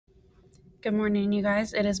Good morning, you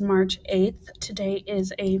guys. It is March 8th. Today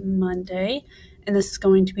is a Monday, and this is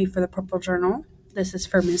going to be for the Purple Journal. This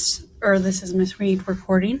is Miss Reed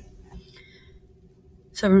reporting.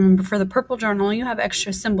 So remember, for the Purple Journal, you have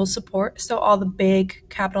extra symbol support. So all the big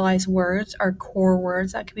capitalized words are core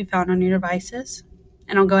words that can be found on your devices.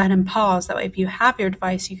 And I'll go ahead and pause. That way, if you have your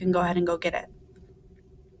device, you can go ahead and go get it.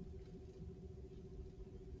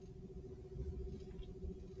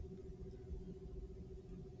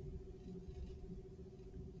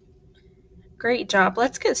 Great job.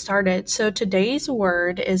 Let's get started. So today's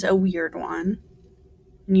word is a weird one.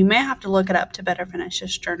 And you may have to look it up to better finish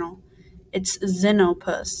this journal. It's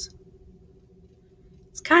xenopus.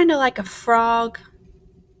 It's kind of like a frog.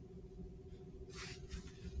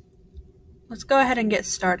 Let's go ahead and get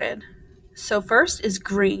started. So first is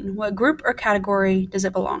green. What group or category does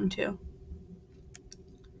it belong to?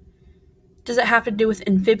 Does it have to do with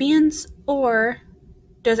amphibians or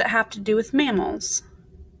does it have to do with mammals?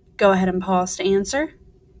 Go ahead and pause to answer.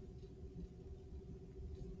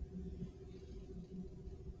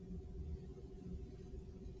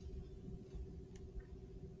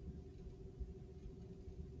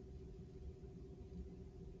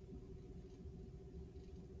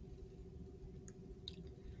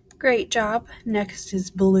 Great job. Next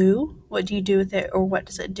is blue. What do you do with it, or what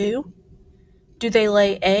does it do? Do they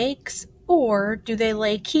lay eggs or do they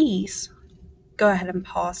lay keys? Go ahead and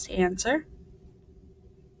pause to answer.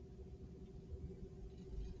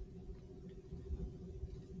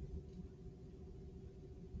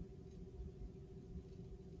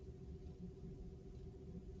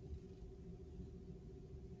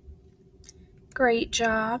 Great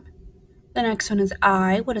job. The next one is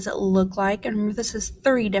eye. What does it look like? And remember, this is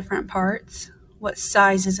 3 different parts. What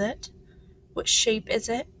size is it? What shape is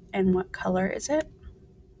it? And what color is it?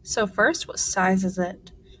 So first, what size is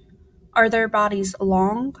it? Are their bodies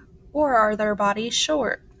long or are their bodies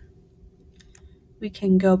short? We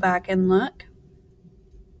can go back and look.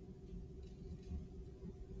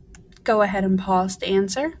 Go ahead and pause to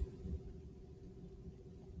answer.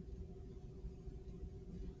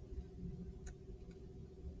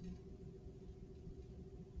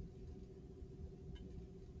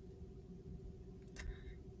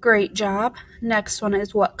 Great job. Next one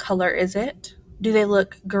is what color is it? Do they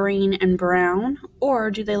look green and brown or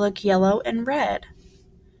do they look yellow and red?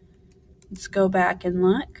 Let's go back and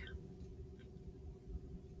look.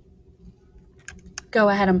 Go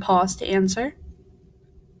ahead and pause to answer.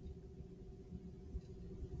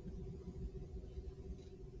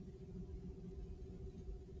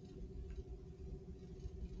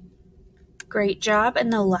 Great job.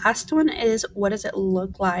 And the last one is what does it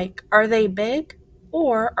look like? Are they big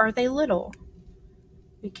or are they little?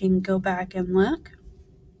 We can go back and look.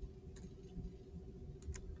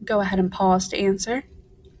 Go ahead and pause to answer.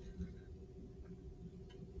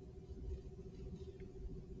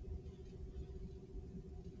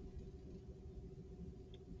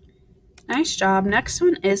 Nice job. Next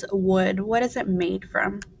one is wood. What is it made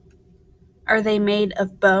from? Are they made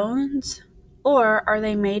of bones or are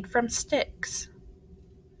they made from sticks?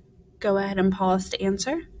 Go ahead and pause to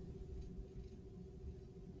answer.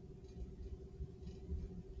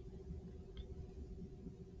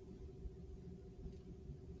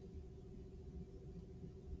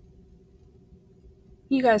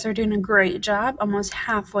 You guys are doing a great job, almost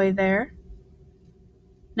halfway there.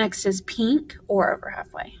 Next is pink, or over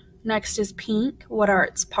halfway. Next is pink. What are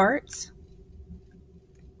its parts?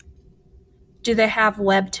 Do they have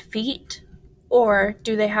webbed feet or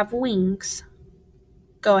do they have wings?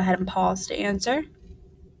 Go ahead and pause to answer.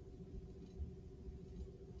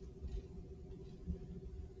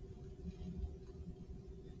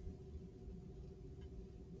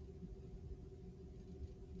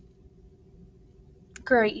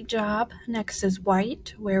 Great job. Next is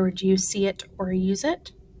white. Where would you see it or use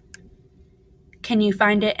it? Can you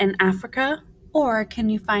find it in Africa or can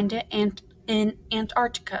you find it in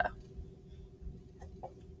Antarctica?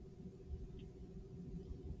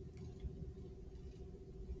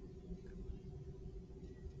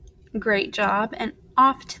 Great job. And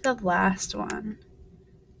off to the last one.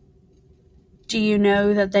 Do you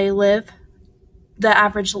know that the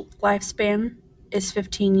average lifespan is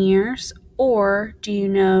 15 years? Or do you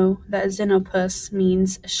know that xenopus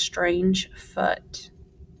means strange foot?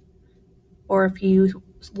 Or if you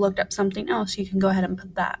looked up something else, you can go ahead and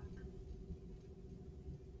put that.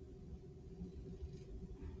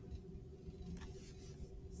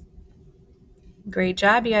 Great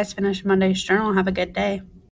job. You guys finished Monday's journal. Have a good day.